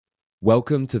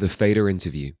Welcome to the Fader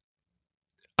interview.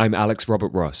 I'm Alex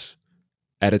Robert Ross,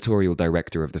 editorial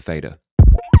director of The Fader.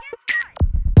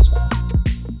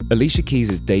 Alicia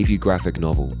Keys' debut graphic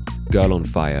novel, Girl on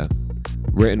Fire,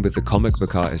 written with the comic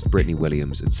book artist Brittany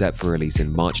Williams and set for release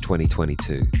in March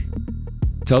 2022,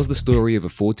 tells the story of a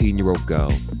 14-year-old girl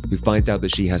who finds out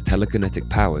that she has telekinetic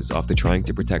powers after trying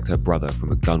to protect her brother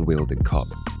from a gun-wielding cop.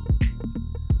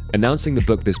 Announcing the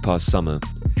book this past summer,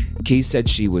 Keys said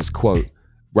she was, quote,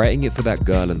 writing it for that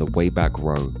girl in the way back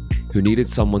row who needed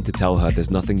someone to tell her there's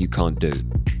nothing you can't do,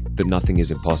 that nothing is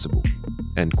impossible,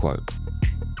 end quote.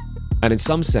 And in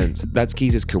some sense, that's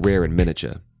Keys' career in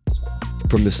miniature.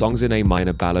 From the songs in A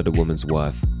minor ballad A Woman's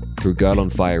Worth, through Girl on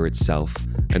Fire itself,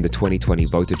 and the 2020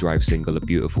 Voter Drive single A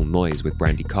Beautiful Noise with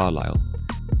Brandi Carlile,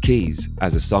 Keys,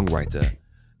 as a songwriter,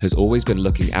 has always been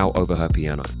looking out over her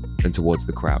piano and towards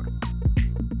the crowd.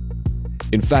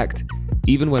 In fact,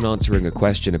 even when answering a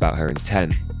question about her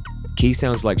intent, Keys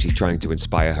sounds like she's trying to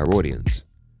inspire her audience,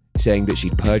 saying that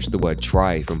she'd purged the word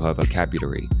try from her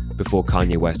vocabulary before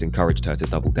Kanye West encouraged her to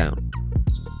double down.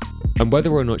 And whether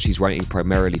or not she's writing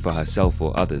primarily for herself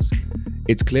or others,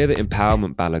 it's clear that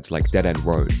empowerment ballads like Dead End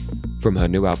Road, from her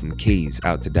new album Keys,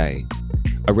 out today,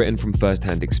 are written from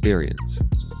first-hand experience.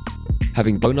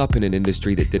 Having blown up in an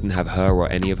industry that didn't have her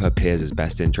or any of her peers'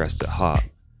 best interests at heart,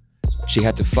 she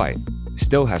had to fight,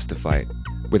 still has to fight,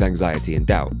 with anxiety and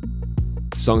doubt.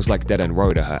 Songs like Dead End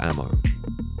Road are her ammo.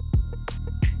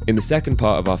 In the second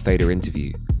part of our Fader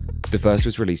interview, the first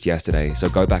was released yesterday, so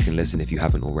go back and listen if you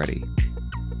haven't already,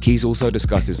 Keys also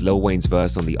discusses Lil Wayne's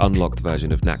verse on the unlocked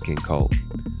version of Nat King Cole,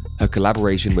 her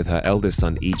collaboration with her eldest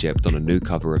son Egypt on a new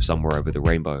cover of Somewhere Over the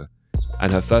Rainbow,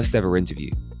 and her first ever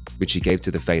interview, which she gave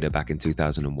to The Fader back in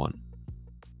 2001.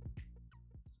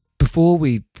 Before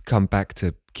we come back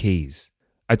to Keys,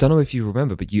 I don't know if you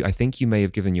remember, but I think you may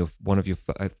have given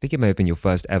I think it may have been your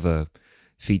first ever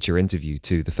feature interview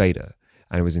to The Fader,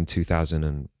 and it was in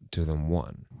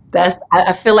 2001.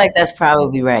 I feel like that's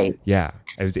probably right. Yeah,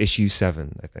 it was issue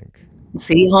 7, I think.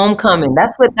 See, homecoming.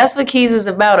 That's what Keys is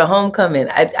about, a homecoming.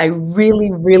 I really,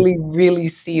 really, really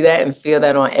see that and feel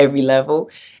that on every level.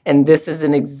 And this is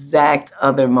an exact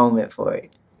other moment for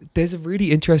it. There's a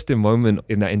really interesting moment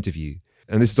in that interview.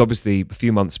 And this is obviously a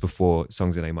few months before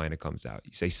Songs in A minor comes out.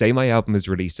 You say my album is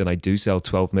released and I do sell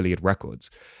 12 million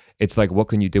records. It's like, what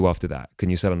can you do after that? Can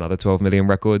you sell another 12 million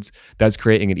records? That's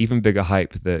creating an even bigger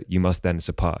hype that you must then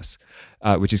surpass,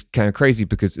 which is kind of crazy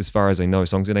because as far as I know,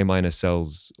 Songs in A minor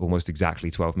sells almost exactly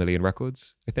 12 million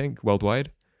records, I think,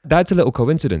 worldwide. That's a little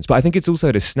coincidence, but I think it's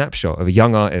also this snapshot of a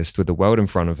young artist with the world in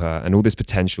front of her and all this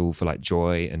potential for like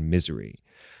joy and misery.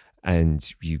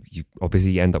 And you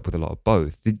obviously end up with a lot of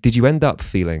both. Did you end up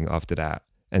feeling after that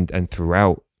and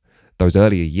throughout those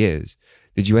earlier years,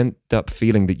 did you end up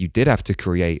feeling that you did have to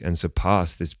create and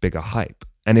surpass this bigger hype?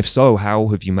 And if so, how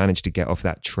have you managed to get off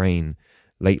that train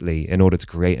lately in order to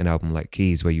create an album like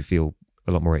Keys where you feel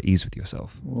a lot more at ease with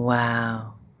yourself?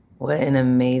 Wow. What an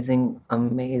amazing,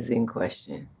 amazing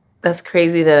question. That's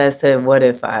crazy that I said, what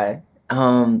if I...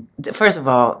 First of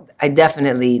all, I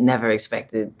definitely never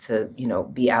expected to,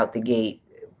 be out the gate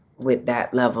with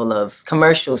that level of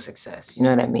commercial success. You know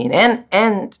what I mean?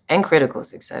 And critical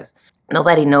success.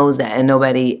 Nobody knows that, and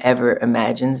nobody ever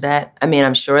imagines that. I mean,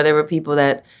 I'm sure there were people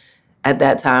that at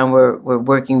that time were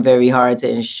working very hard to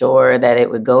ensure that it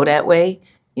would go that way.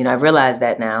 I realize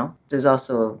that now. There's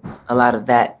also a lot of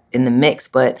that in the mix,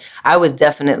 but I was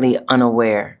definitely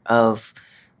unaware of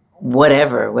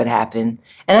whatever would happen.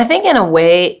 And I think in a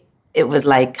way, it was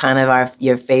like kind of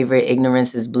your favorite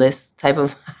ignorance is bliss type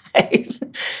of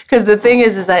vibe. Because the thing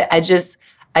is I just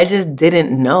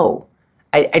didn't know.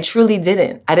 I truly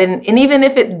didn't. I didn't. And even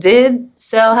if it did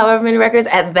sell however many records,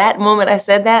 at that moment I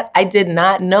said that, I did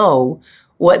not know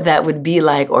what that would be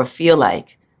like or feel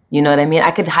like. You know what I mean?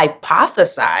 I could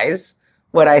hypothesize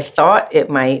what I thought it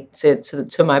might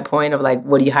to my point of like,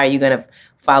 how are you going to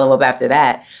follow up after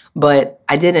that? But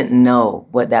I didn't know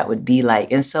what that would be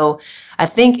like. And so I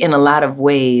think in a lot of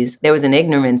ways, there was an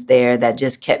ignorance there that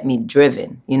just kept me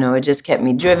driven. It just kept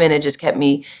me driven. It just kept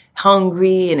me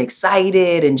hungry and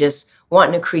excited and just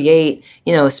wanting to create,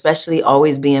 especially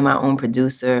always being my own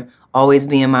producer, always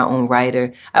being my own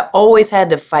writer. I always had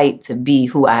to fight to be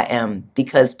who I am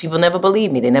because people never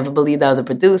believed me. They never believed I was a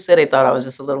producer. They thought I was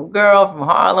just a little girl from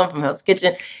Harlem, from Hell's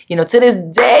Kitchen. To this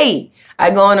day,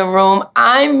 I go in a room,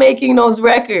 I'm making those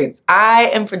records.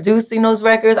 I am producing those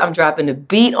records. I'm dropping the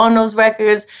beat on those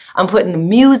records. I'm putting the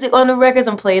music on the records.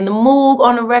 I'm playing the moog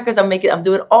on the records. I'm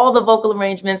doing all the vocal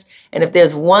arrangements. And if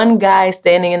there's one guy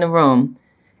standing in the room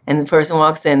and the person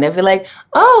walks in, they'll be like,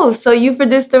 oh, so you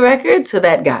produced the record? To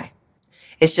that guy.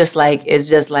 it's just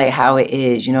like how it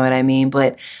is, you know what I mean?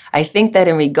 But I think that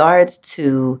in regards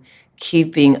to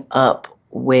keeping up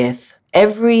with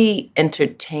every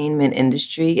entertainment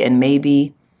industry, and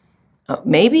maybe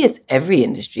it's every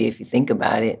industry if you think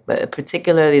about it, but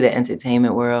particularly the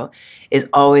entertainment world is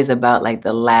always about like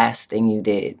the last thing you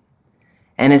did.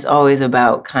 And it's always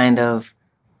about kind of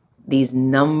these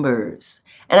numbers.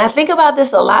 And I think about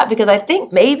this a lot because I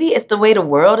think maybe it's the way the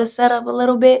world is set up a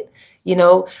little bit.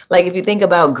 Like if you think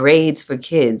about grades for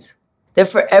kids, they're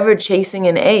forever chasing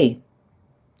an A.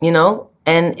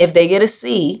 And if they get a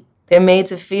C, they're made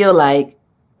to feel like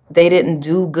they didn't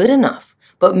do good enough.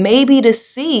 But maybe the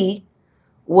C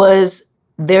was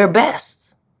their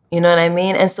best. You know what I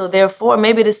mean? And so therefore,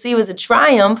 maybe the C was a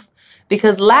triumph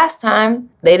because last time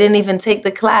they didn't even take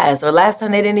the class, or last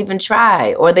time they didn't even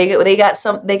try, or they got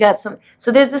some.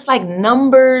 So there's this like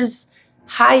numbers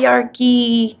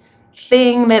hierarchy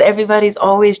thing that everybody's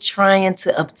always trying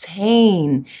to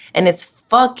obtain, and it's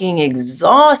fucking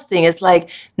exhausting. It's like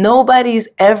nobody's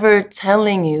ever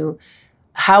telling you,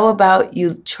 how about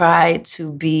you try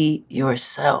to be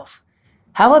yourself?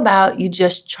 How about you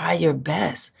just try your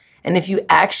best? And if you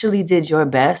actually did your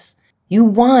best, you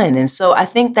won. And so I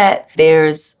think that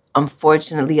there's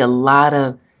unfortunately a lot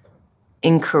of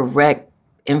incorrect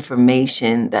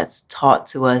information that's taught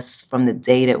to us from the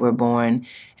day that we're born.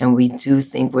 And we do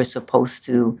think we're supposed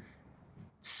to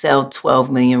sell 12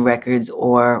 million records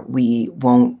or we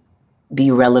won't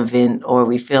be relevant, or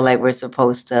we feel like we're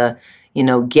supposed to,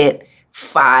 get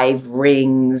 5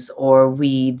 rings, or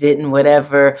we didn't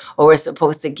whatever, or we're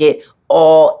supposed to get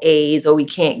all A's, or we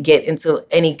can't get into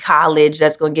any college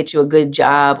that's going to get you a good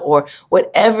job, or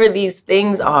whatever these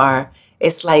things are.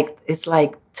 It's like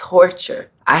torture.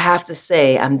 I have to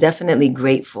say, I'm definitely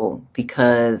grateful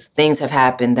because things have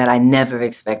happened that I never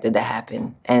expected to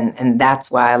happen. And that's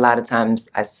why a lot of times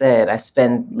I said I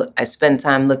spend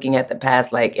time looking at the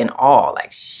past like in awe,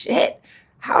 like shit,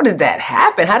 how did that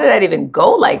happen? How did that even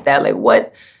go like that? Like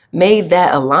what made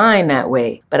that align that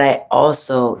way? But I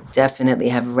also definitely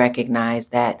have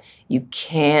recognized that you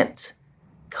can't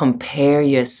compare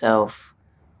yourself.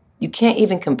 You can't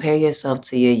even compare yourself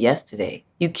to your yesterday.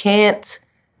 You can't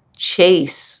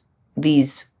chase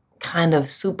these kind of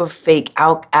super fake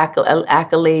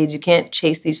accolades. You can't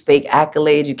chase these fake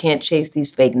accolades. You can't chase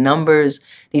these fake numbers,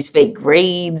 these fake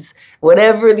grades,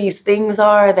 whatever these things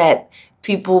are that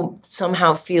people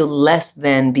somehow feel less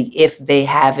than if they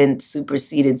haven't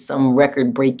superseded some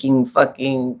record-breaking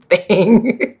fucking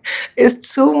thing.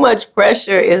 It's too much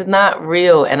pressure. It's not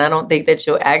real. And I don't think that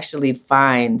you'll actually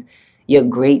find your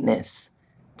greatness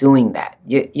doing that.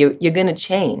 You're going to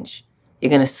change. You're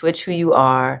going to switch who you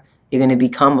are. You're going to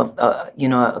become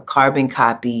a carbon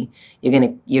copy. You're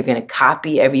going to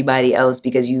copy everybody else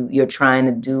because you're trying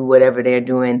to do whatever they're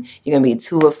doing. You're going to be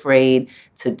too afraid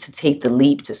to take the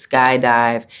leap to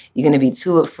skydive. You're going to be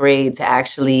too afraid to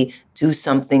actually do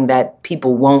something that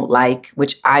people won't like,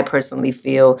 which I personally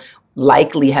feel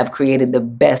likely have created the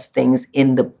best things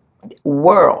in the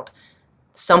world.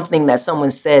 Something that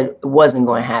someone said wasn't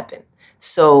going to happen.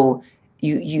 So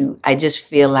I just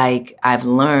feel like I've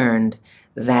learned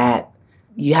that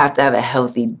you have to have a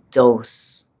healthy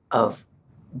dose of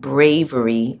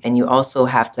bravery, and you also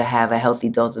have to have a healthy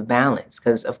dose of balance.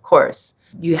 Because of course,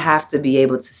 you have to be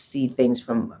able to see things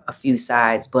from a few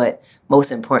sides, but most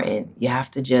important, you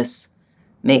have to just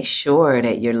make sure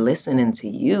that you're listening to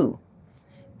you.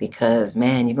 Because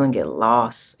man, you're gonna get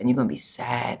lost and you're gonna be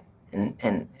sad,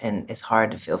 and it's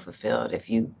hard to feel fulfilled if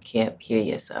you can't hear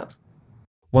yourself.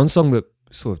 One song that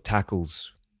sort of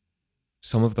tackles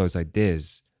some of those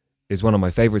ideas is one of my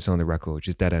favorites on the record, which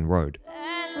is Dead End Road.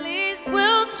 At least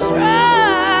we'll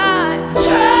try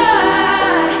to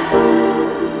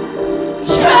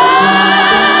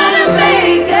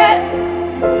make it.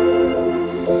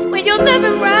 When you're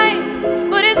living right,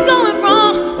 but it's going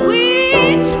wrong, we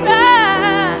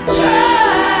try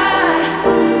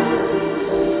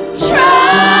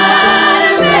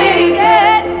to make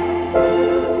it.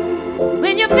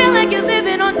 When you feel like you're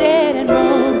living on dead end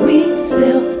road, we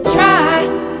still try.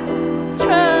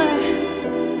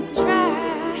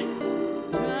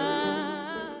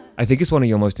 I think it's one of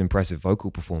your most impressive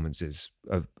vocal performances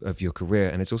of your career,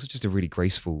 and it's also just a really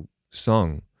graceful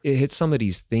song. It hits some of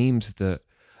these themes that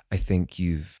I think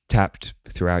you've tapped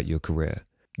throughout your career.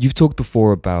 You've talked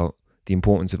before about the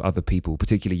importance of other people,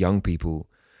 particularly young people,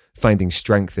 finding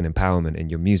strength and empowerment in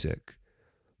your music.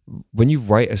 When you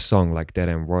write a song like Dead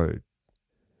End Road,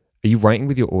 are you writing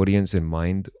with your audience in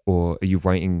mind, or are you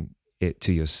writing it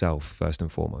to yourself first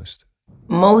and foremost?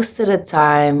 Most of the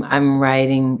time, I'm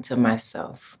writing to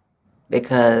myself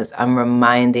because I'm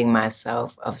reminding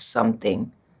myself of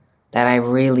something that I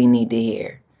really need to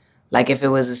hear. Like if it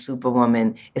was a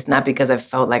superwoman, it's not because I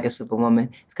felt like a superwoman,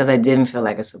 it's because I didn't feel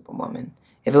like a superwoman.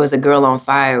 If it was a girl on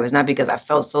fire, it was not because I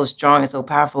felt so strong and so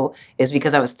powerful. It's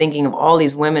because I was thinking of all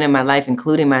these women in my life,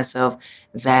 including myself,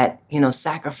 that,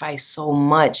 sacrifice so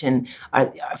much. And I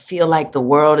feel like the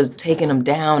world is taking them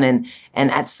down. And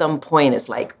at some point, it's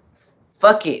like,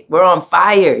 fuck it, we're on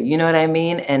fire. You know what I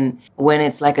mean? And when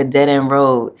it's like a dead end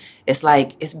road,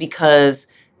 it's because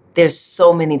there's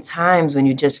so many times when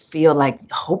you just feel like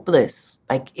hopeless.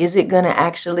 Like, is it gonna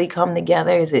actually come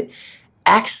together? Is it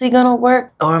actually gonna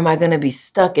work? Or am I gonna be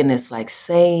stuck in this like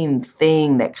same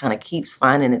thing that kind of keeps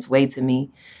finding its way to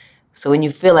me? So when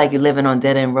you feel like you're living on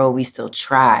dead end road, we still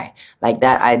try. Like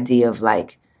that idea of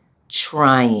like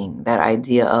trying, that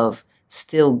idea of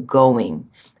still going.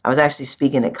 I was actually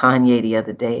speaking to Kanye the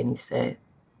other day and he said,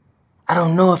 I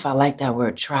don't know if I like that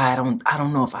word try. I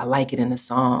don't know if I like it in the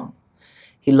song.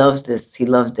 He loves this. He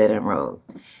loves Dead End Road.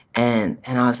 And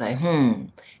I was like,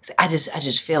 So I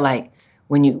just feel like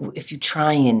if you're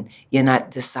trying, you're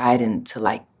not deciding to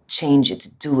like change it,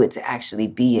 to do it, to actually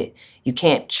be it. You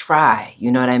can't try, you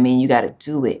know what I mean? You got to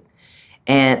do it.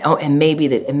 And maybe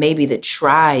the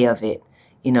try of it,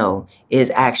 is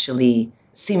actually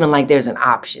seeming like there's an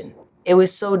option. It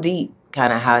was so deep,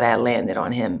 kind of how that landed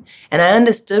on him. And I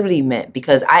understood what he meant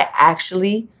because I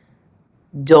actually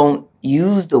don't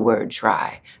use the word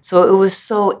try. So it was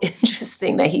so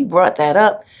interesting that he brought that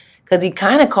up because he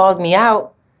kind of called me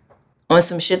out on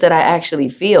some shit that I actually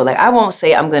feel. Like I won't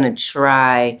say I'm gonna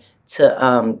try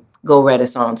to go write a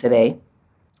song today.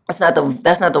 That's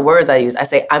not the words I use. I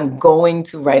say I'm going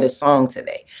to write a song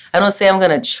today. I don't say I'm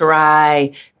gonna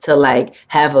try to like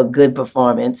have a good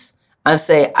performance. I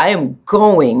say I am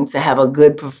going to have a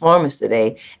good performance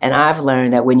today. And I've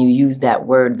learned that when you use that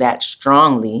word that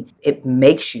strongly, it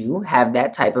makes you have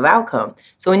that type of outcome.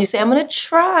 So when you say I'm gonna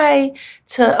try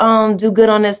to do good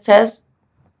on this test,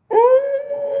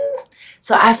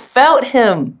 so I felt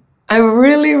him. I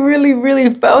really, really,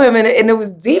 really felt him. And it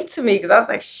was deep to me because I was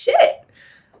like, shit.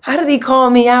 How did he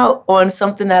call me out on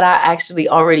something that I actually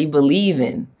already believe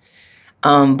in?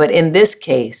 But in this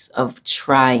case of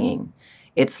trying,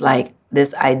 it's like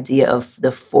this idea of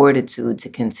the fortitude to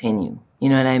continue. You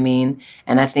know what I mean?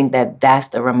 And I think that that's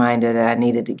the reminder that I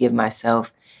needed to give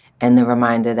myself and the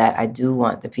reminder that I do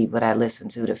want the people that I listen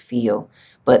to feel.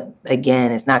 But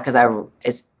again, it's not because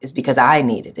it's because I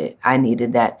needed it. I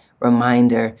needed that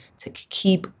reminder to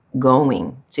keep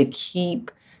going, to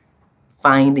keep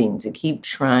finding, to keep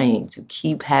trying, to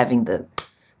keep having the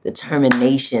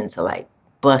determination to like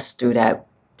bust through that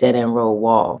dead end road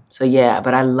wall. So yeah,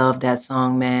 but I love that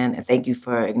song, man. And thank you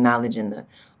for acknowledging the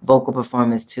vocal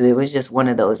performance too. It was just one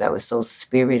of those that was so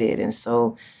spirited and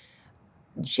so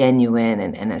genuine,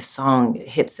 and a song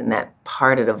hits in that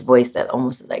part of the voice that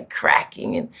almost is like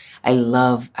cracking. And I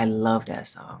love that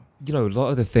song. A lot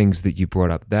of the things that you brought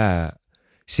up there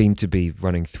seem to be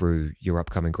running through your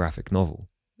upcoming graphic novel,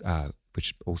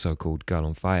 which also called Girl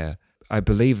on Fire. I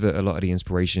believe that a lot of the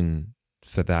inspiration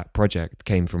for that project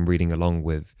came from reading along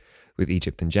with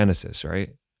Egypt and Genesis, right?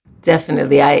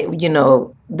 Definitely.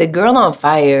 The Girl on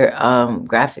Fire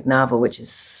graphic novel, which is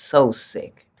so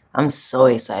sick. I'm so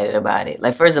excited about it.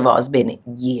 Like, first of all, it's been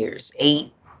years,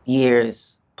 8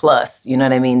 years plus, you know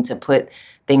what I mean, to put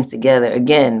things together.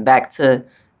 Again, back to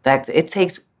it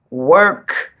takes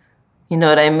work. You know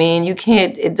what I mean?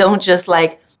 It don't just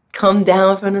like come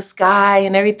down from the sky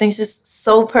and everything's just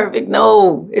so perfect.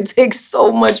 No, it takes so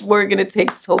much work and it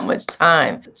takes so much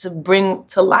time to bring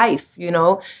to life,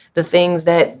 the things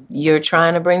that you're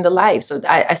trying to bring to life. So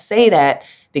I say that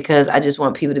because I just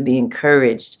want people to be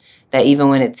encouraged that even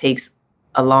when it takes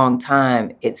a long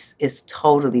time, it's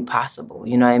totally possible.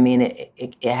 You know what I mean?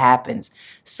 It happens.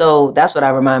 So that's what I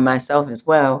remind myself as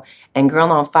well. And Girl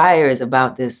on Fire is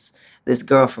about this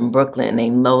girl from Brooklyn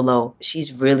named Lolo.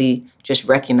 She's really just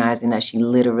recognizing that she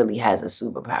literally has a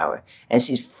superpower and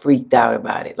she's freaked out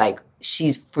about it. Like,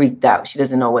 she's freaked out. She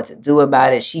doesn't know what to do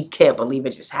about it. She can't believe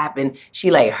it just happened. She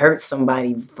like hurt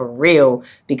somebody for real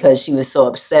because she was so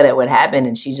upset at what happened,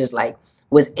 and she just like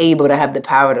was able to have the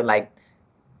power to like,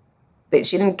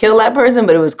 she didn't kill that person,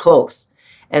 but it was close.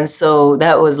 And so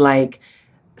that was like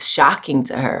shocking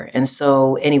to her. And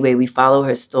so anyway, we follow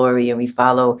her story and we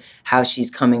follow how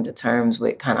she's coming to terms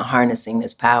with kind of harnessing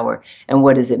this power and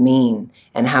what does it mean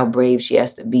and how brave she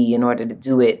has to be in order to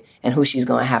do it and who she's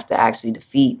going to have to actually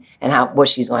defeat and what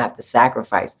she's going to have to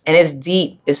sacrifice. And it's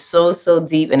deep. It's so, so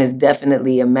deep. And it's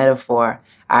definitely a metaphor,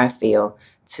 I feel,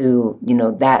 to,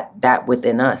 that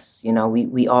within us.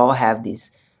 We all have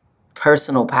these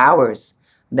personal powers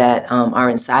that are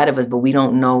inside of us, but we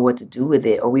don't know what to do with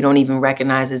it, or we don't even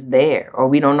recognize it's there, or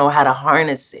we don't know how to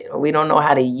harness it, or we don't know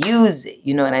how to use it.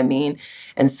 You know what I mean?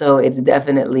 And so it's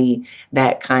definitely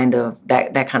that kind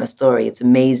of story. It's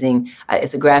amazing.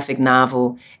 It's a graphic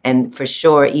novel, and for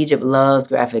sure, Egypt loves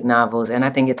graphic novels. And I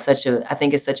think it's such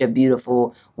a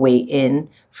beautiful way in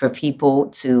for people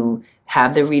to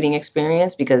have the reading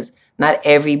experience, because not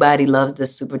everybody loves the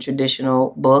super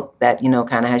traditional book that, you know,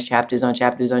 kind of has chapters on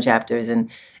chapters on chapters. And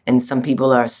some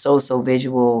people are so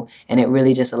visual, and it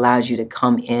really just allows you to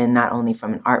come in not only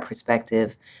from an art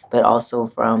perspective, but also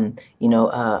from, you know,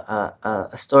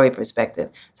 a story perspective.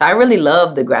 So I really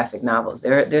love the graphic novels.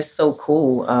 They're so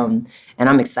cool. And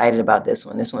I'm excited about this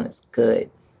one. This one is good.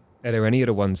 Are there any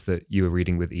other ones that you were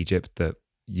reading with Egypt that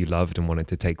you loved and wanted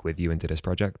to take with you into this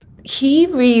project? He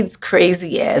reads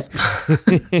crazy ass.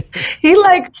 he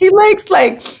likes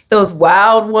like those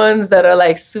wild ones that are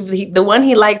like super. The one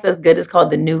he likes that's good is called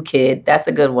The New Kid. That's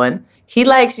a good one. He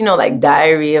likes, you know, like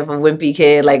Diary of a Wimpy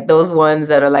Kid, like those ones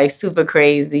that are like super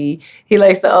crazy. He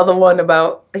likes the other one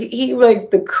about, he likes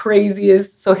the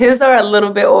craziest. So his are a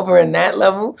little bit over in that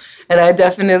level. And I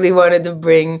definitely wanted to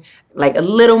bring like a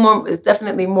little more, it's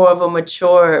definitely more of a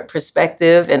mature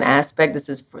perspective and aspect. This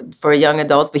is for young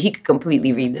adults, but he could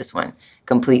completely read this one.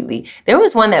 Completely. There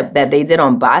was one that they did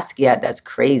on Basquiat that's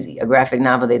crazy. A graphic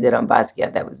novel they did on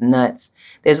Basquiat that was nuts.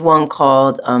 There's one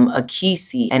called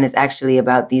Akisi, and it's actually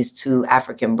about these two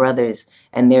African brothers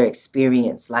and their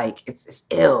experience. Like, it's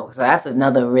ill. So that's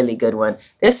another really good one.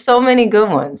 There's so many good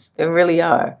ones. There really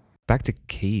are. Back to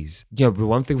Keys. Yeah, but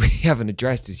one thing we haven't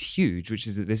addressed is huge, which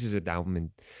is that this is an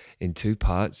album in two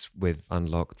parts with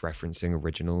Unlocked referencing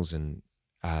originals and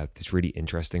this really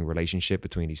interesting relationship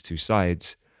between these two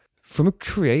sides. From a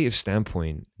creative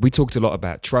standpoint, we talked a lot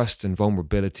about trust and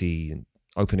vulnerability and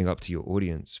opening up to your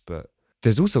audience, but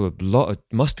there's also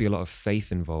must be a lot of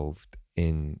faith involved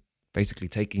in basically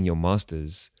taking your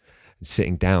masters and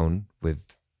sitting down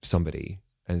with somebody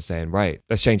and saying, right,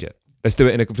 let's change it. Let's do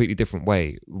it in a completely different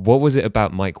way. What was it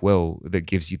about Mike Will that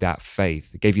gave you that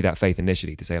faith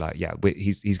initially to say, like, yeah,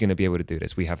 he's going to be able to do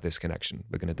this. We have this connection.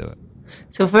 We're going to do it.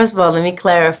 So first of all, let me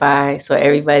clarify so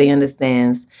everybody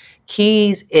understands.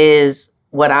 Keys is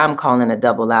what I'm calling a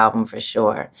double album for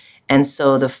sure. And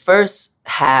so the first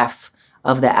half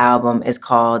of the album is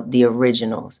called The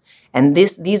Originals. And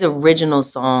these original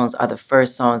songs are the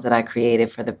first songs that I created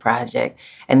for the project.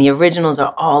 And the originals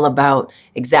are all about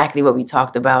exactly what we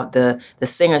talked about, the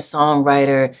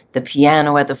singer-songwriter, the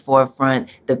piano at the forefront,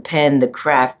 the pen, the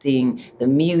crafting, the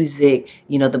music,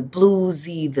 you know, the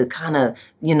bluesy, the kind of,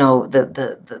 you know,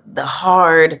 the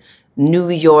hard New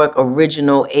York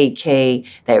original AK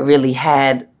that really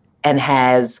had and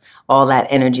has all that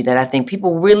energy that I think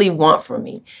people really want from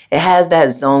me. It has that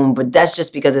zone, but that's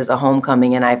just because it's a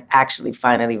homecoming and I've actually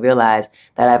finally realized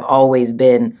that I've always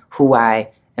been who I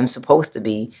am supposed to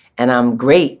be, and I'm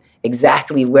great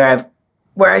exactly where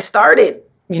I started,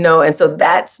 you know, and so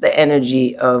that's the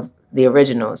energy of the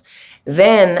originals.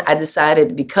 Then I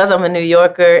decided, because I'm a New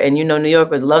Yorker and, you know, New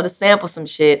Yorkers love to sample some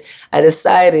shit, I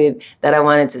decided that I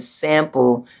wanted to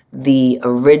sample the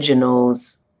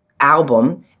originals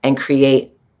album and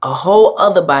create a whole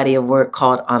other body of work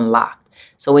called Unlocked.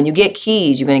 So when you get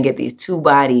Keys, you're going to get these two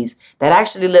bodies that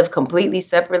actually live completely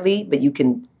separately, but you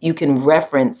can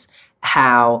reference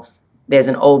how there's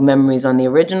an old memories on the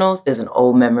originals, there's an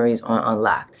old memories on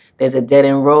Unlocked. There's a dead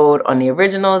end road on the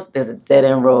originals, there's a dead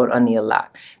end road on the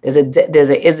Unlocked. There's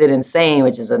a Is It Insane,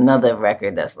 which is another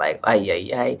record that's like,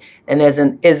 ay. And there's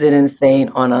an Is It Insane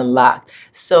on Unlocked.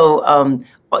 So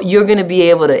you're going to be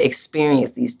able to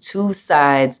experience these two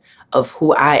sides of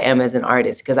who I am as an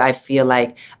artist, because I feel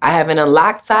like I have an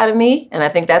unlocked side of me, and I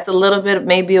think that's a little bit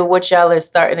maybe of what y'all are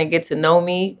starting to get to know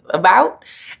me about,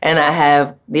 and I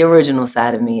have the original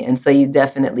side of me, and so you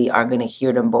definitely are going to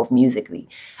hear them both musically.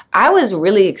 I was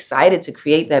really excited to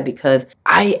create that because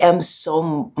I am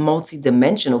so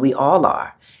multidimensional. We all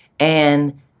are.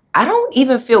 And I don't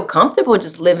even feel comfortable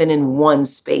just living in one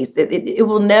space. It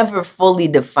will never fully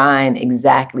define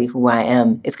exactly who I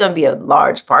am. It's going to be a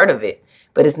large part of it,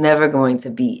 but it's never going to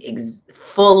be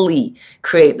fully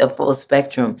create the full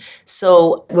spectrum.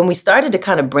 So when we started to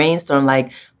kind of brainstorm,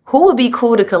 like, who would be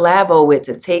cool to collabo with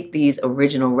to take these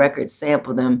original records,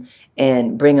 sample them,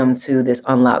 and bring them to this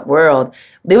unlocked world?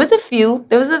 There was a few.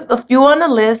 There was a few on the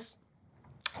list,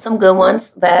 some good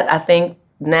ones that I think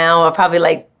now are probably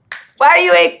like, why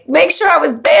you ain't make sure I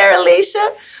was there,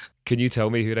 Alicia? Can you tell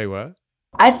me who they were?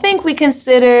 I think we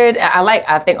considered,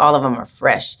 I think all of them are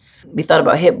fresh. We thought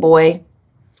about Hit Boy.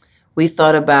 We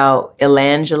thought about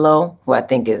Elangelo, who I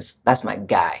think that's my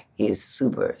guy. He's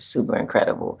super, super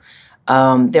incredible.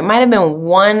 There might have been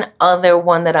one other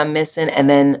one that I'm missing, and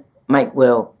then Mike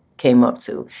Will came up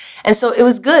too. And so it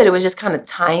was good. It was just kind of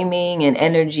timing and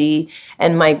energy.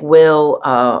 And Mike Will,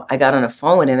 I got on the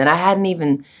phone with him, and I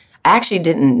actually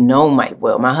didn't know Mike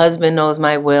Will. My husband knows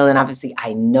Mike Will, and obviously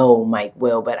I know Mike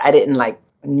Will, but I didn't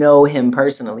know him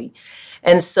personally.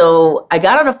 And so I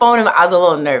got on the phone and I was a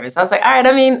little nervous. I was like, all right,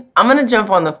 I'm going to jump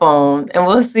on the phone and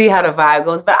we'll see how the vibe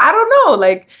goes. But I don't know,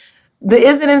 the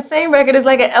Is It Insane record is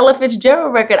like an Ella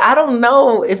Fitzgerald record. I don't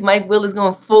know if Mike Will is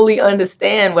going to fully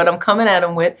understand what I'm coming at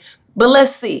him with, but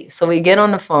let's see. So we get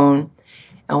on the phone,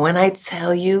 and when I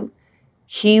tell you,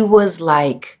 he was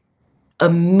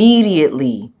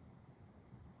immediately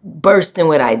bursting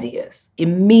with ideas.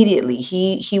 Immediately.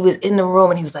 He was in the room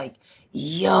and he was like,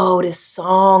 yo, this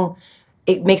song,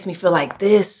 it makes me feel like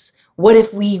this. What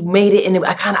if we made it and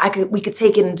we could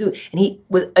take it and do it? And he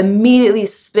was immediately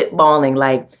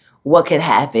spitballing what could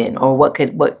happen or what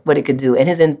it could do. And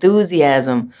his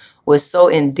enthusiasm was so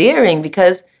endearing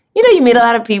because, you meet a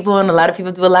lot of people and a lot of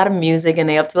people do a lot of music and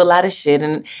they up to a lot of shit.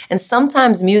 And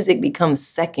sometimes music becomes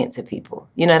second to people.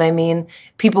 You know what I mean?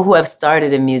 People who have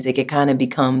started in music, it kind of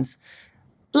becomes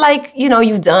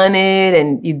you've done it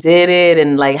and you did it,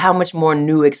 and how much more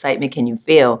new excitement can you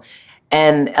feel?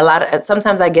 And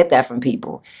sometimes I get that from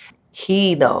people.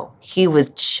 He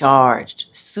was charged,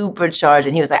 supercharged,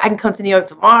 and he was like, I can come to New York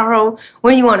tomorrow.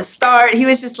 When you want to start? He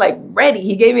was just ready.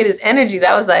 He gave me this energy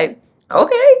that was like,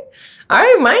 okay, all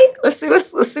right, Mike, let's see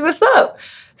what's up.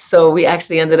 So we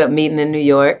actually ended up meeting in New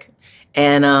York,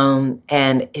 and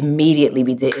immediately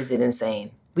we did Is It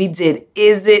Insane? We did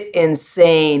Is It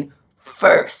Insane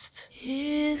first.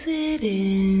 Is it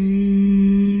insane?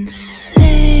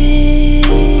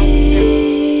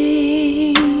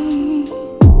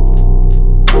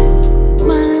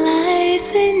 My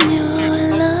life's in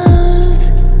your love's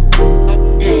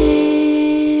hands.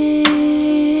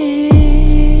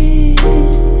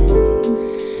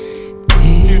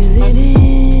 Is it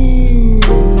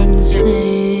insane?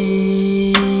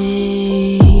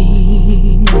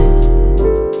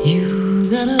 You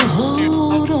gotta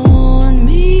hold on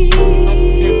me.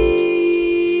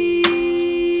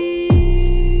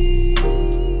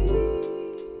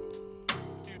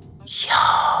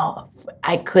 Yo,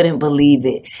 I couldn't believe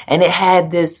it. And it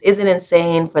had this, Isn't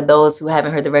Insane, for those who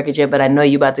haven't heard the record yet, but I know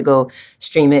you're about to go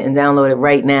stream it and download it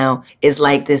right now, is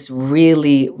this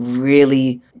really,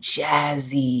 really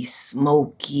jazzy,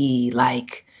 smoky,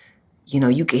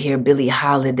 you could hear Billie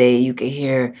Holiday, you could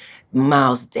hear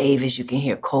Miles Davis, you can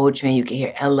hear Coltrane, you can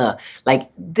hear Ella.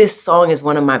 This song is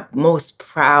one of my most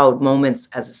proud moments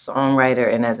as a songwriter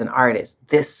and as an artist,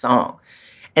 this song.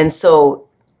 And so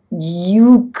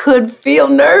you could feel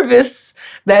nervous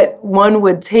that one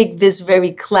would take this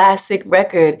very classic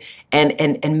record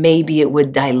and maybe it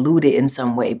would dilute it in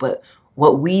some way. But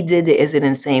what we did to Is It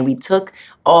Insane? We took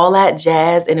all that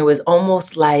jazz and it was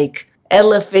almost like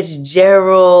Ella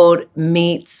Fitzgerald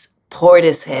meets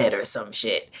Portishead or some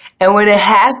shit. And when it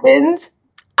happened,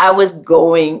 I was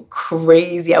going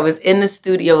crazy. I was in the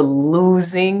studio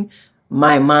losing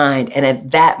my mind. And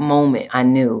at that moment, I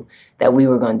knew that we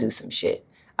were going to do some shit.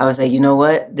 I was like, you know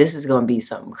what? This is going to be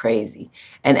something crazy.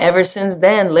 And ever since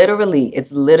then,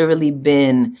 it's literally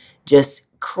been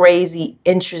just crazy,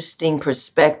 interesting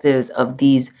perspectives of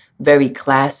these very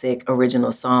classic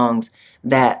original songs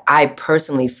that I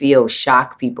personally feel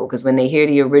shock people. Because when they hear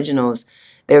the originals,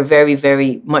 they're very,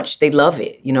 very much, they love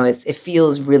it. It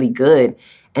feels really good.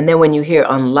 And then when you hear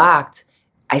Unlocked,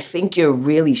 I think you're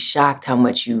really shocked how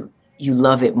much you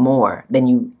love it more than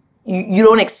you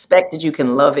don't expect that you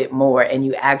can love it more, and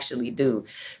you actually do.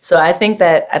 So I think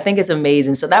it's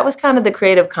amazing. So that was kind of the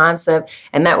creative concept,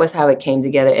 and that was how it came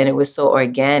together. And it was so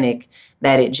organic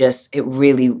that it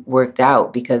really worked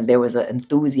out because there was an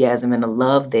enthusiasm and a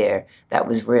love there that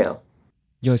was real.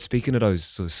 Speaking of those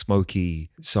sort of smoky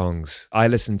songs, I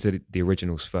listened to the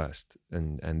originals first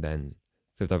and then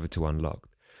flipped over to Unlocked.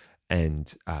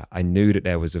 And I knew that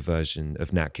there was a version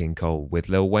of Nat King Cole with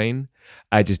Lil Wayne.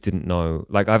 I just didn't know.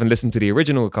 I haven't listened to the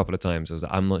original a couple of times. I was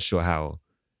like, I'm not sure how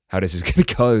this is going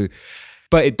to go.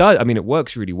 But it does. It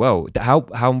works really well.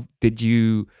 How did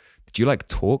you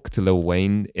talk to Lil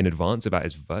Wayne in advance about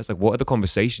his verse? What are the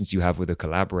conversations you have with a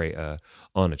collaborator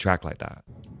on a track like that?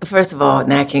 First of all,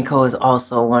 Nat King Cole is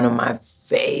also one of my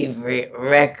favorite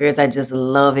records. I just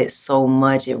love it so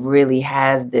much. It really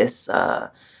has this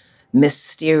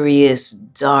mysterious,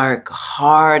 dark,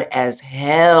 hard as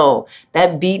hell.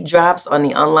 That beat drops on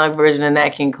the unlocked version of Nat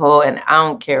King Cole, and I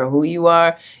don't care who you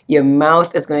are, your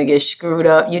mouth is gonna get screwed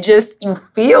up. You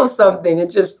feel something. It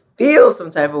just feels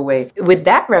some type of way. With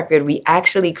that record, we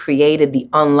actually created the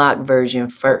unlocked version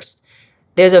first.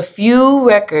 There's a few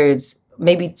records,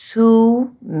 maybe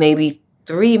 2, maybe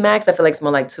 3 max. I feel like it's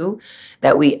more like 2,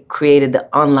 that we created the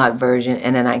unlocked version,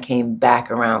 and then I came back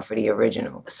around for the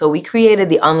original. So we created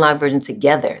the unlocked version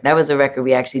together. That was a record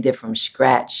we actually did from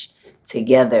scratch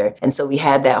together. And so we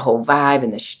had that whole vibe,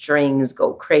 and the strings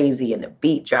go crazy and the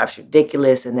beat drops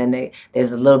ridiculous. And then there's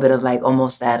a little bit of like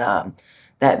almost that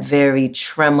very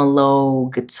tremolo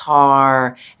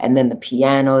guitar, and then the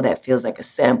piano that feels like a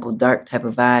sample dark type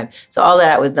of vibe. So all of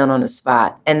that was done on the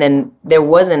spot. And then there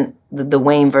wasn't, the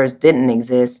Wayne verse didn't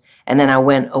exist. And then I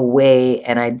went away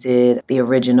and I did the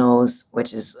originals,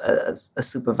 which is a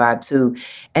super vibe too.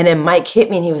 And then Mike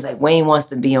hit me and he was like, Wayne wants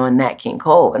to be on Nat King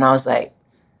Cole. And I was like,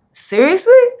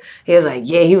 seriously? He was like,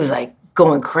 yeah, he was like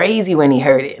going crazy when he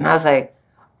heard it. And I was like,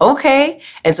 okay.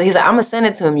 And so he's like, I'm gonna send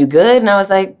it to him. You good? And I was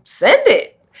like, send it.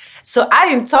 So I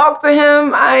didn't talk to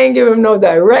him. I didn't give him no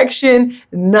direction,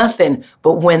 nothing.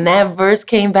 But when that verse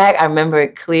came back, I remember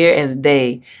it clear as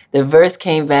day. The verse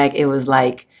came back, it was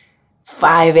like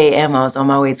 5 a.m. I was on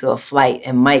my way to a flight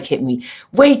and Mike hit me,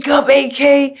 wake up, AK.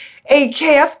 AK, I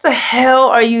said, what the hell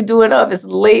are you doing up? It's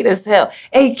late as hell.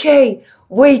 AK,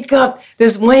 wake up.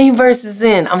 This Wayne verse is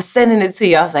in. I'm sending it to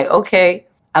you. I was like, okay.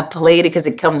 I played it because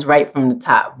it comes right from the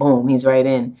top. Boom, he's right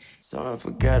in. So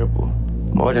unforgettable,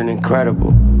 more than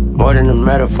incredible, more than a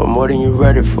metaphor, more than you're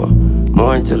ready for,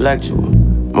 more intellectual,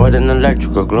 more than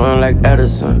electrical, glowing like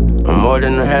Edison. I'm more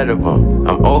than ahead of them,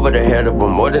 I'm over the head of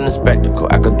them, more than a spectacle.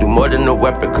 I could do more than a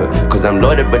weapon could, cause I'm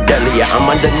loaded but deadly, yeah, I'm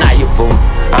undeniable,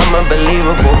 I'm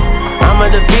unbelievable, I'm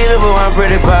undefeatable, I'm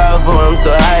pretty powerful, I'm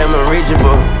so high, I'm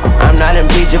unreachable. I'm not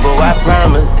impeachable, I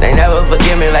promise. They never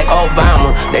forgive me like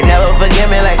Obama. They never forgive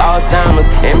me like Alzheimer's.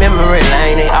 In memory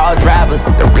lane, they all drivers.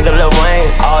 The nigga Lil Wayne,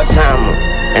 all-timer.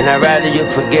 And I'd rather you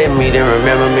forgive me than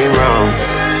remember me wrong.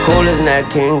 Cool as Nat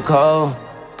King Cole.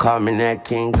 Call me Nat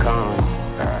King Kong.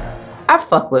 I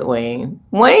fuck with Wayne.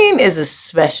 Wayne is a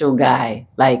special guy,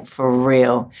 like for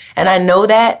real. And I know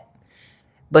that.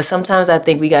 But sometimes I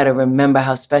think we got to remember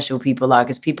how special people are,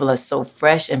 because people are so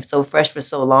fresh and so fresh for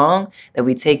so long that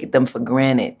we take them for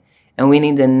granted. And we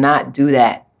need to not do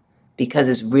that, because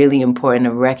it's really important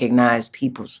to recognize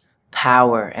people's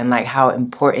power and like how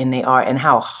important they are and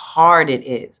how hard it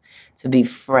is to be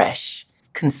fresh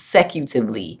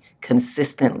consecutively,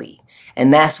 consistently.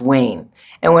 And that's Wayne.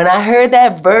 And when I heard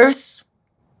that verse,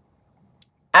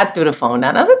 I threw the phone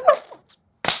down. I was like,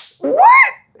 what?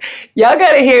 Y'all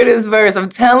gotta hear this verse. I'm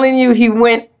telling you, he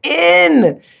went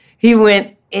in. He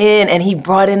went in and he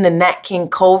brought in the Nat King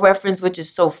Cole reference, which is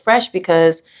so fresh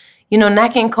because, you know, Nat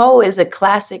King Cole is a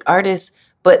classic artist,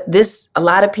 but a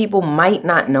lot of people might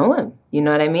not know him. You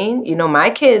know what I mean? You know, my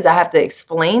kids, I have to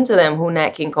explain to them who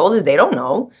Nat King Cole is. They don't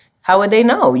know. How would they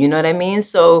know? You know what I mean?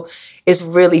 So it's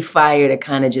really fire to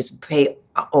kind of just pay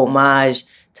homage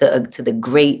to the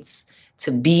greats,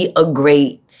 to be a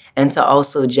great, and to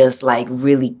also just like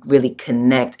really, really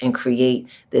connect and create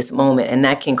this moment. And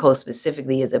Nat King Cole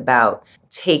specifically is about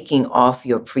taking off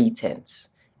your pretense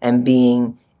and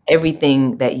being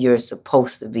everything that you're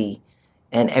supposed to be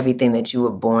and everything that you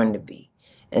were born to be.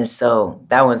 And so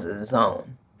that was a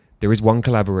zone. There is one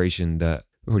collaboration that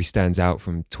really stands out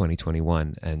from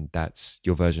 2021, and that's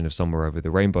your version of Somewhere Over the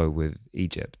Rainbow with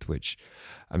Egypt, which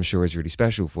I'm sure is really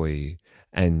special for you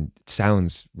and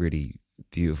sounds really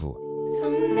beautiful.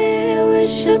 Someday I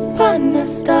wish upon a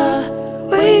star,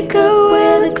 wake up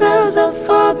where the clouds are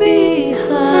far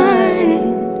behind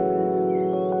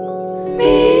me,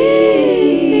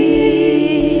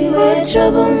 where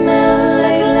troubles melt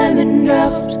like lemon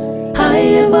drops, high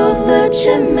above the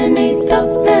chimney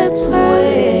top. That's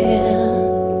where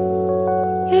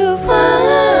you'll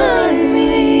find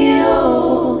me,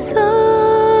 oh, somewhere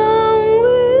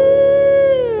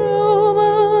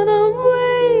over the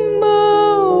rainbow,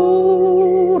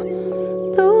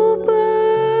 the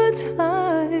birds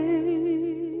fly.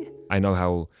 I know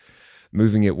how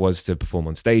moving it was to perform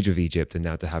on stage with Egypt, and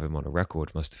now to have him on a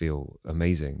record must feel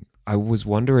amazing. I was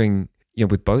wondering, you know,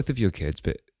 with both of your kids,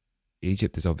 but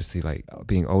Egypt is obviously like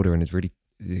being older and is really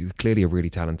clearly a really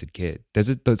talented kid.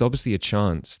 There's obviously a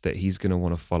chance that he's going to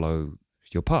want to follow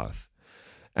your path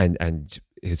and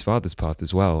his father's path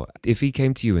as well. If he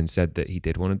came to you and said that he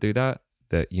did want to do that,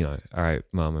 you know, all right,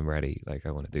 Mom, I'm ready. Like,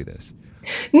 I want to do this.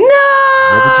 No!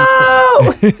 What would you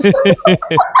tell?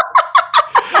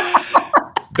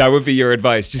 That would be your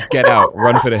advice. Just get out,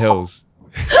 run for the hills.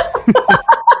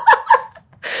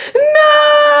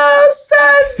 No,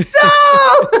 Santo!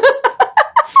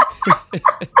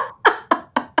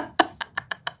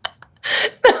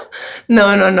 No.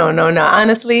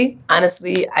 Honestly,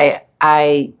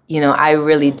 I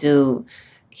really do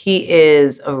he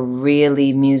is a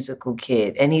really musical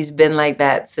kid. And he's been like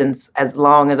that since as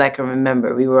long as I can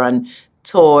remember. We were on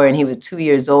tour and he was 2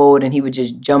 years old and he would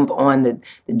just jump on the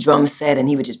drum set and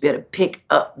he would just be able to pick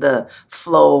up the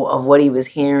flow of what he was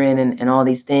hearing and all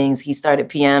these things. He started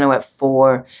piano at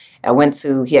 4.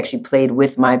 He actually played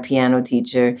with my piano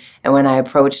teacher. And when I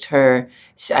approached her,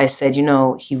 I said,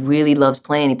 he really loves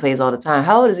playing. He plays all the time.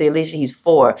 How old is he, Alicia? He's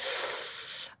 4.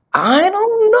 I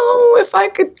don't know if I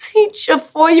could teach a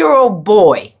 4-year-old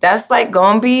boy. That's like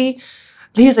gonna be.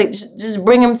 He's like, just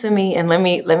bring him to me and let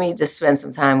me just spend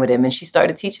some time with him. And she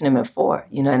started teaching him at 4.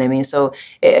 You know what I mean? So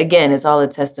again, it's all a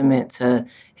testament to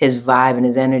his vibe and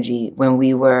his energy. When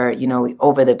we were,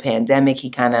 over the pandemic, he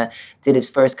kind of did his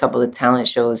first couple of talent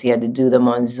shows. He had to do them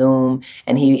on Zoom,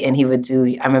 and he would do.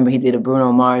 I remember he did a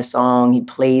Bruno Mars song. He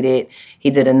played it. He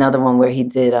did another one where he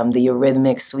did the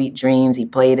Eurythmics Sweet Dreams. He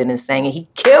played it and sang it. He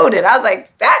killed it. I was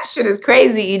like, that shit is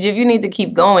crazy, Egypt. You need to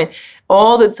keep going.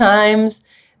 All the times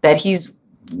that he's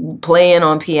playing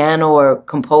on piano or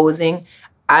composing,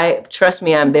 trust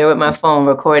me, I'm there with my phone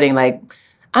recording like,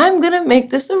 I'm gonna make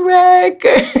this a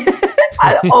record.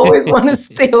 I always want to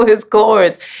steal his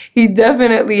chords. He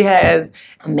definitely has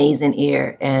amazing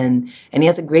ear and he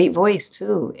has a great voice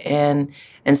too. And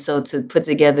so to put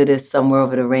together this Somewhere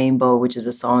Over the Rainbow, which is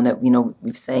a song that,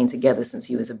 we've sang together since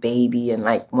he was a baby and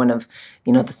like one of,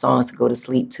 the songs to go to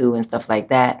sleep to and stuff like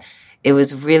that. It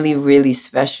was really, really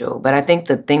special. But I think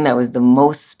the thing that was the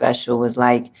most special was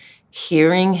like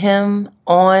hearing him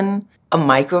on a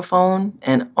microphone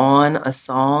and on a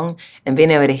song and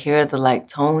being able to hear the like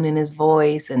tone in his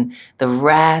voice and the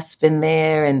rasp in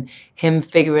there and him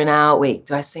figuring out, wait,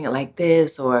 do I sing it like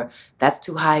this? Or that's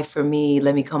too high for me.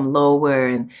 Let me come lower.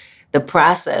 And the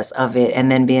process of it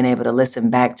and then being able to listen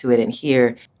back to it and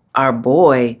hear our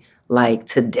boy like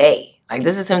today. Like,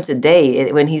 this is him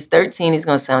today. When he's 13, he's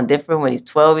going to sound different. When he's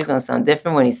 12, he's going to sound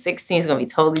different. When he's 16, he's going to be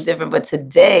totally different. But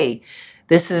today,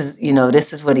 this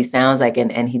is what he sounds like.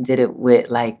 And he did it with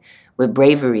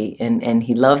bravery and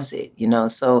he loves it,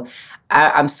 So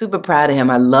I'm super proud of him.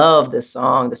 I love the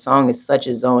song. The song is such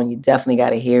his own. You definitely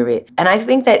got to hear it. And I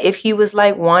think that if he was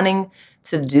like wanting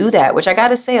to do that, which I got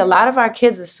to say, a lot of our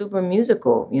kids are super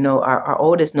musical. Our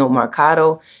oldest, No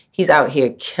Marcato, he's out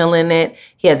here killing it.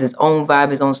 He has his own vibe,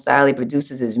 his own style. He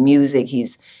produces his music.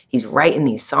 He's writing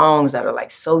these songs that are like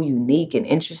so unique and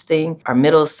interesting. Our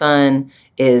middle son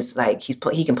is like, he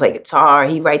can play guitar.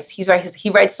 He writes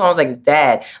songs like his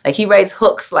dad. Like he writes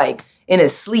hooks like in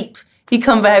his sleep. He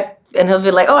come back and he'll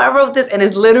be like, oh, I wrote this. And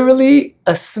it's literally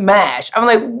a smash. I'm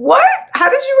like, what? How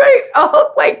did you write a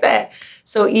hook like that?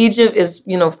 So Egypt is,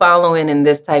 following in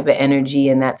this type of energy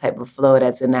and that type of flow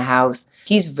that's in the house.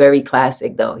 He's very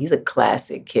classic, though. He's a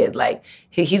classic kid. Like,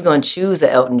 he's going to choose an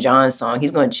Elton John song.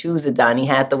 He's going to choose a Donny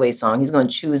Hathaway song. He's going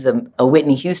to choose a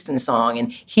Whitney Houston song.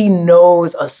 And he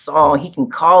knows a song. He can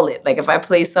call it. Like, if I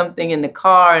play something in the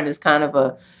car and it's kind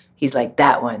of he's like,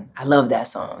 that one. I love that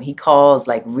song. He calls,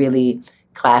 like, really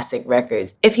classic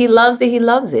records. If he loves it, he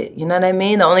loves it. You know what I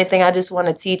mean? The only thing I just want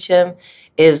to teach him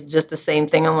is just the same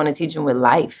thing I want to teach him with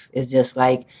life. It's just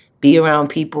like, be around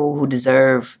people who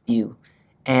deserve you.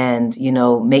 And,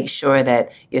 make sure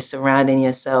that you're surrounding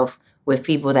yourself with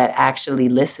people that actually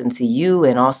listen to you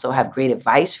and also have great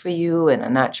advice for you and are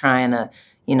not trying to,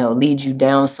 lead you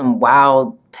down some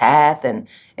wild path and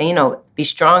be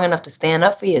strong enough to stand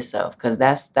up for yourself. Cause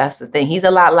that's the thing. He's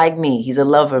a lot like me. He's a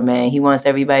lover, man. He wants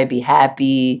everybody to be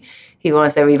happy. He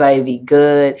wants everybody to be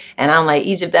good. And I'm like,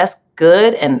 Egypt, that's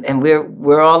good. And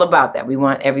we're all about that. We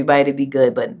want everybody to be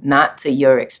good, but not to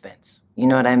your expense. You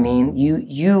know what I mean?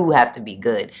 You have to be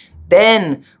good.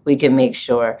 Then we can make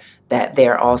sure that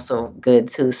they're also good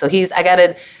too. So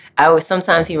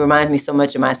sometimes he reminds me so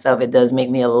much of myself, it does make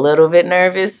me a little bit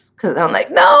nervous because I'm like,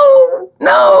 no,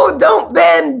 don't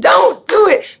bend, don't do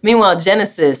it. Meanwhile,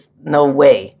 Genesis, no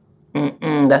way.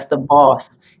 That's the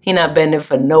boss. He not bending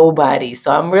for nobody.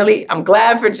 So I'm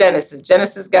glad for Genesis.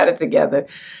 Genesis got it together.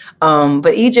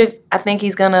 But Egypt, I think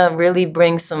he's going to really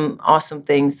bring some awesome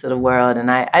things to the world.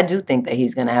 And I do think that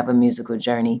he's going to have a musical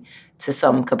journey to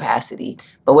some capacity.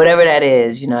 But whatever that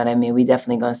is, you know what I mean? We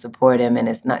definitely going to support him. And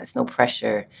it's no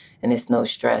pressure and it's no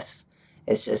stress.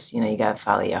 It's just, you got to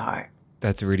follow your heart.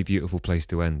 That's a really beautiful place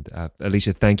to end.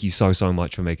 Alicia, thank you so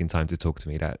much for making time to talk to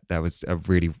me. That was a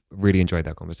really, really enjoyed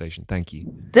that conversation. Thank you.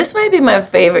 This might be my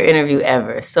favorite interview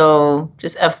ever. So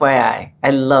just FYI, I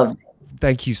loved it.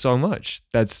 Thank you so much.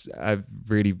 That's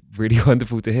really, really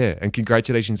wonderful to hear. And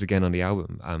congratulations again on the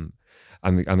album.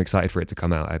 I'm excited for it to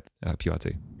come out. I hope you are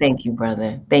too. Thank you,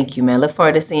 brother. Thank you, man. Look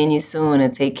forward to seeing you soon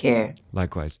and take care.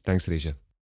 Likewise. Thanks, Alicia.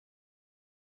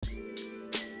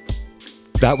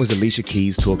 That was Alicia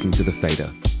Keys talking to The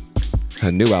Fader.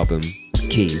 Her new album,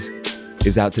 Keys,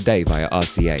 is out today via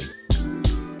RCA.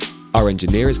 Our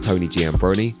engineer is Tony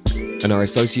Giambroni, and our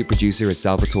associate producer is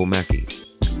Salvatore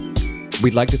Macchi.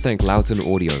 We'd like to thank Loughton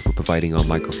Audio for providing our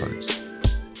microphones.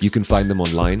 You can find them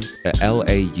online at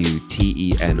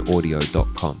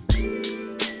lautenaudio.com.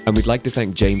 And we'd like to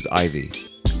thank James Ivey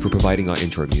for providing our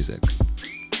intro music.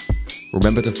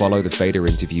 Remember to follow The Fader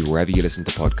Interview wherever you listen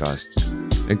to podcasts,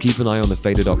 and keep an eye on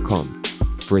thefader.com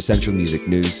for essential music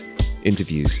news,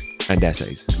 interviews, and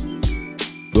essays.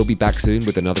 We'll be back soon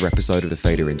with another episode of The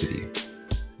Fader Interview.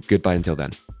 Goodbye until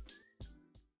then.